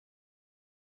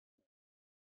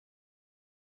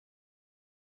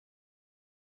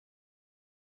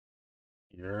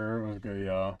What's good,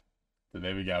 y'all?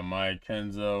 Today we got MIAH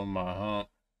KENZO, my hump.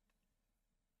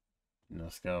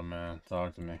 Let's go, man.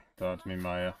 Talk to me. Talk to me,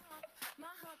 Maya.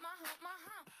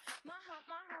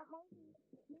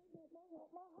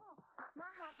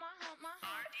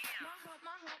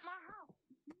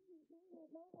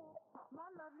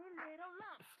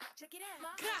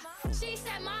 She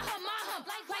said my hump,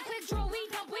 like quick draw, we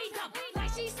dump. Like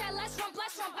she said, let's rump.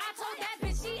 I told that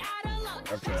bitch she out of luck.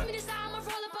 Okay. Ask me this time, I'ma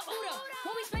roll up a Uda.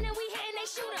 When we spinning, we hitting, they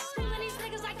shoot us. Schooling these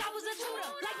niggas like I was a tutor.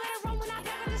 Like better run when I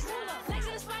got on this ruler. Legs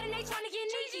in the spot and they trying to get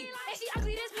needy. And she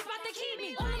ugly, this bitch about to keep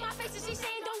me. All in my face and she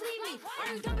saying don't leave me.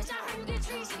 Are you dumb, bitch? I heard you get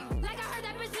treachy. Like I heard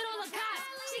that bitch did all the guys.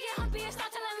 She get humpy and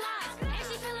start telling lies. And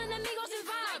she feeling the Migos and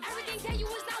vibes. Everything that you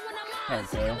was not one of mine.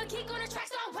 Okay. I'ma keep on the track,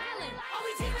 start wildin'.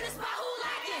 Always deep in the spot, who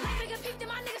lacking? Like nigga peeped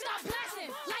and my niggas start blasting.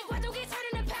 Like what don't get turned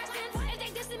into past tense. If they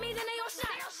dissing me, then they all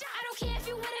shot. I don't care if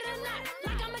you win it or not.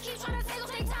 Like I'ma keep trying to take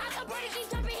off they time. The birdie keep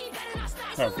jumping, he better not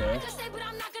stop. Okay. I can say, but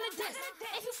I'm not gonna diss.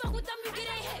 If you fuck with them, you get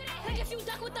a hit. Like if you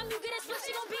duck with them, you get a split.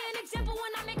 She gon' be an example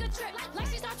when I make a trip. Like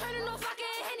she start turning off vodka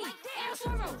and Henny. Air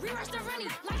Swirl, reverse the runny.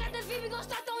 Like at the V, we gon'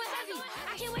 start throwing heavy.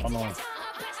 I can't wait to get to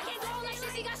her best. I can't go like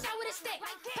since he got shot with a stick.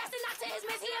 Pass the knock to his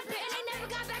miss, he a bitch. And they never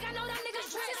got back, I know that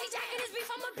niggas drip. Since he jacking his beef,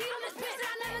 I'ma beat on his bitch. And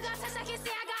I never got touched, I can't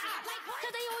say I got eyes.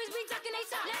 Cause they always be ducking they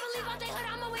top. Never leave out they hood,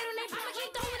 I'ma wait on they pop. I'ma keep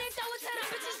throwing they throw it till the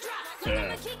bitches drop. Like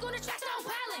I'ma keep on the track, start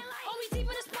wildin'. Always deep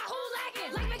in the spot, who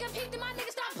lacking? Like make a peep, then my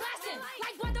niggas start blasting.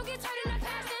 Like what don't get turned into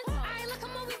passing. Alright, look,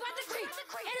 come on, we bout to creep.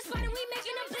 And the spot and we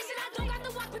making them bliss. And I don't got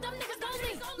the walk, but them niggas don't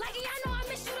leave. Like yeah, I know I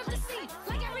miss shoot up the scene.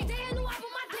 Like every day I knew I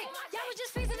put my dick. Y'all was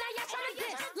just phasing that, y'all trying to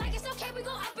diss. Like it's okay, we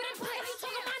go up and play. If you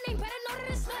talking my name, better know that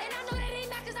it's slit. And I know that ain't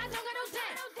mad cause I don't got no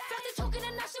debt. Felt the choking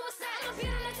enough, she was sad. I'ma beat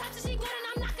on the top till she good and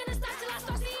I'm not gonna stop till I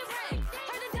start seeing red.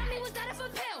 Heard the dummy was dead for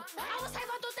pill. I was hype,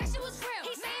 I thought that shit was real.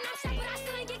 He saying I'm sad, but I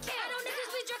still ain't get killed. I know niggas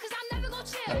be drunk cause I'm never gon'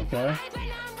 chill. Okay. I ain't bet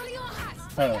now I'm really on hot.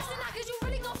 Oh. That's the knock cause you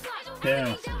really gon' fly.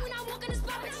 Damn. Everything done when I walk in the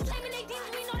spot, bitches claiming they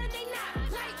demons, we know that they not.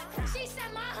 Like, she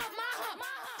said my hump.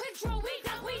 Quick draw, we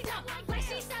dump. Like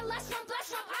she said, let's rump.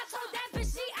 I told that bitch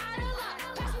she out of luck.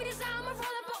 Pass me this out, I'ma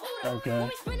roll up a Uda. Okay.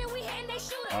 When we spinning, we hitting, they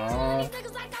shoot us. Schooling these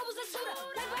niggas like I was a tutor.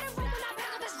 Like better run when I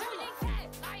back up this ruler.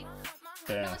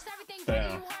 Damn. Now it's everything that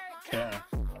you heard.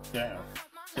 Damn.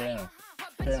 Damn.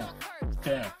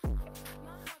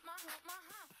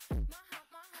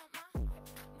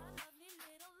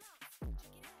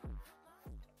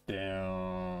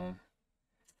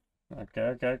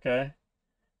 Okay.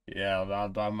 Yeah,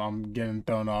 I'm getting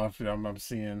thrown off. I'm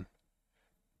seeing.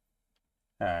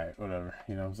 Alright, whatever.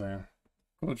 You know what I'm saying?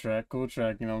 Cool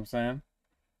track, you know what I'm saying?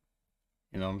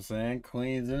 You know what I'm saying?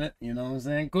 Queens in it. You know what I'm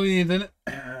saying? Queens in it.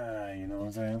 You know what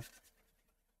I'm saying?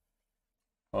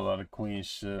 A lot of queen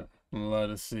shit. I'm glad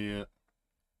to see it.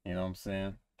 You know what I'm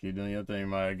saying? Keep doing your thing,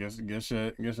 Maya. Good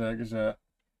shit.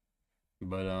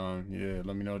 But yeah,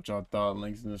 let me know what y'all thought.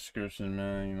 Links in the description,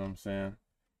 man. You know what I'm saying?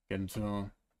 Get into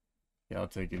them. Y'all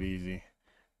take it easy.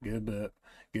 Good bet.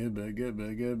 Good bet.